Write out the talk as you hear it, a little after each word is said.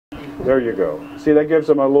There you go. See, that gives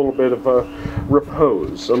them a little bit of a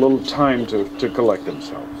repose, a little time to collect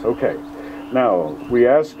themselves. Okay. Now, we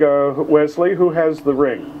ask Wesley, who has the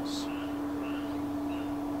rings?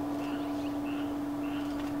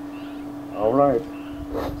 All right.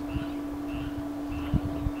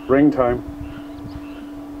 Ring time.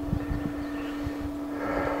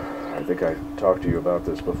 I think I talked to you about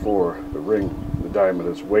this before. The ring, the diamond,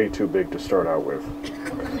 is way too big to start out with.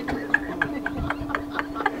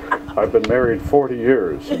 I've been married 40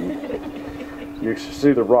 years, and you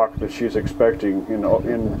see the rock that she's expecting in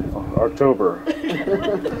October.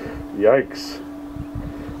 Yikes.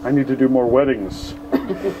 I need to do more weddings.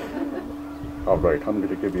 All right, I'm going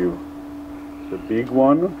to give you the big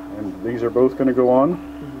one, and these are both going to go on.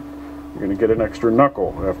 You're going to get an extra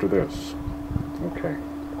knuckle after this. Okay.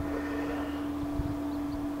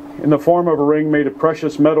 In the form of a ring made of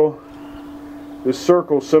precious metal, this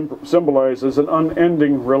circle symbolizes an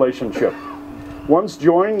unending relationship. Once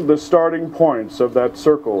joined, the starting points of that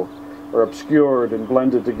circle are obscured and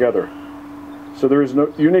blended together. So there is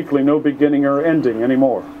uniquely no beginning or ending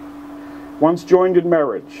anymore. Once joined in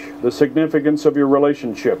marriage, the significance of your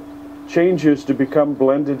relationship changes to become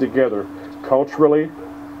blended together culturally,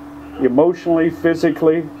 emotionally,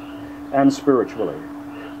 physically, and spiritually.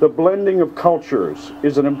 The blending of cultures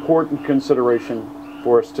is an important consideration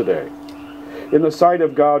for us today. In the sight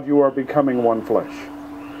of God, you are becoming one flesh.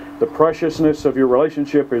 The preciousness of your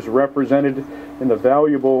relationship is represented in the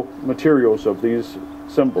valuable materials of these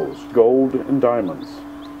symbols, gold and diamonds.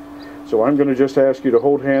 So I'm going to just ask you to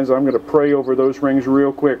hold hands. I'm going to pray over those rings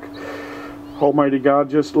real quick. Almighty God,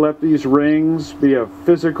 just let these rings be a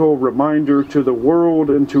physical reminder to the world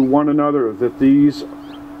and to one another that these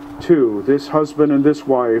two, this husband and this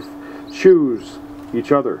wife, choose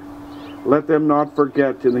each other. Let them not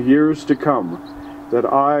forget in the years to come that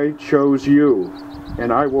I chose you,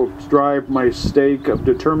 and I will drive my stake of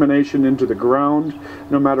determination into the ground.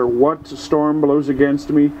 No matter what storm blows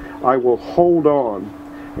against me, I will hold on,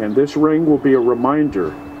 and this ring will be a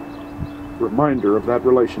reminder of that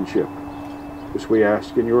relationship. This we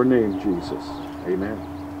ask in your name, Jesus. Amen.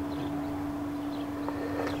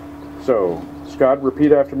 So, Scott,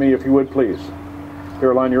 repeat after me if you would, please.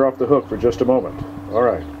 Caroline, you're off the hook for just a moment. All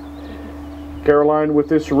right. Caroline, with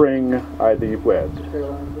this ring, I thee wed.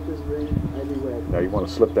 Caroline, with this ring, I thee wed. Now you want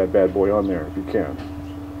to slip that bad boy on there if you can.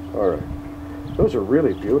 All right. Those are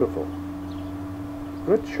really beautiful.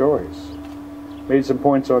 Good choice. Made some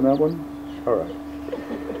points on that one? All right.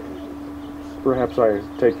 Perhaps I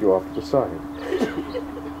take you off to the side.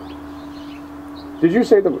 Did you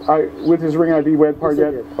say the with his ring I thee wed part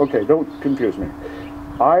yet? Okay, don't confuse me.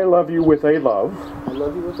 I love you with a love. I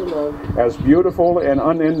love you with a love. As beautiful and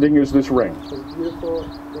unending as this ring. As beautiful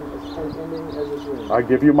and as unending as this ring. I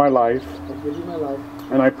give you my life. I give you my life.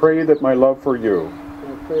 And I pray that my love for you.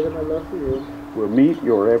 And I pray that my love for you will meet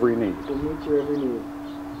your every need. Will meet your every need.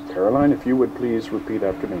 Caroline, if you would please repeat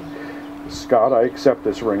after me. Scott, I accept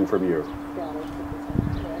this ring from you.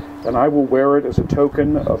 And I will wear it as a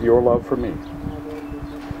token of your love for me.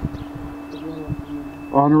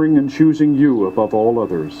 Honoring and choosing you above all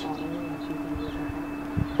others.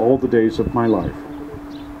 All the days of my life.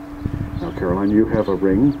 Now, Caroline, you have a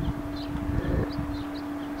ring.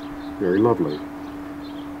 Very lovely.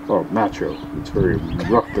 Oh, macho. It's very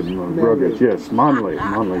rough and rugged. Yes, manly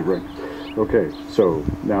ring. Okay, so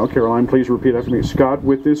now, Caroline, please repeat after me. Scott,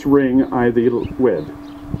 with this ring I thee wed.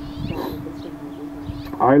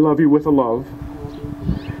 I love you with a love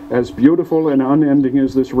as beautiful and unending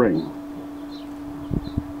as this ring.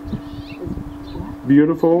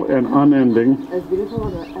 Beautiful and unending. As beautiful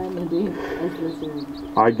and unending as this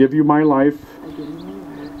ring. I give you my life.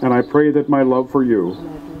 And I pray that my love for you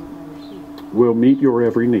will meet your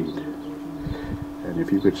every need. And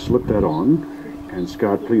if you could slip that on. And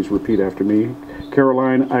Scott, please repeat after me.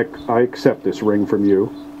 Caroline, I accept this ring from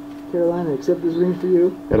you. Caroline, I accept this ring for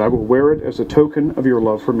you. And I will wear it as a token of your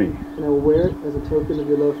love for me. And I will wear it as a token of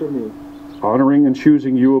your love for me. Honoring and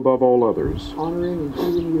choosing you above all others. Honoring and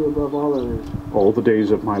choosing you above all others. All the days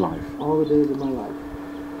of my life. All the days of my life.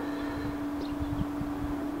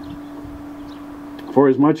 For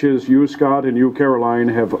as much as you, Scott, and you, Caroline,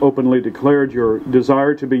 have openly declared your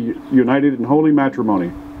desire to be united in holy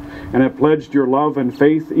matrimony, and have pledged your love and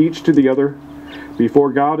faith each to the other,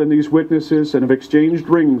 before God and these witnesses, and have exchanged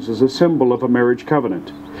rings as a symbol of a marriage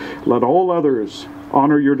covenant, let all others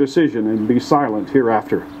honor your decision and be silent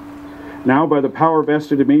hereafter. Now, by the power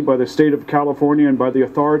vested in me by the state of California and by the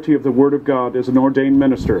authority of the Word of God as an ordained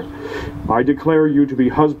minister, I declare you to be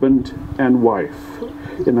husband and wife,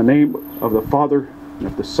 in the name of the Father, and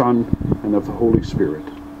of the Son, and of the Holy Spirit.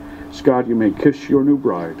 Scott, you may kiss your new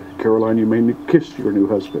bride. Caroline, you may kiss your new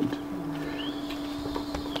husband.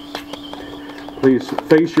 Please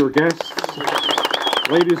face your guests.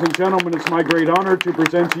 Ladies and gentlemen, it's my great honor to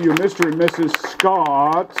present to you Mr. and Mrs.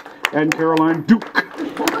 Scott and Caroline Duke.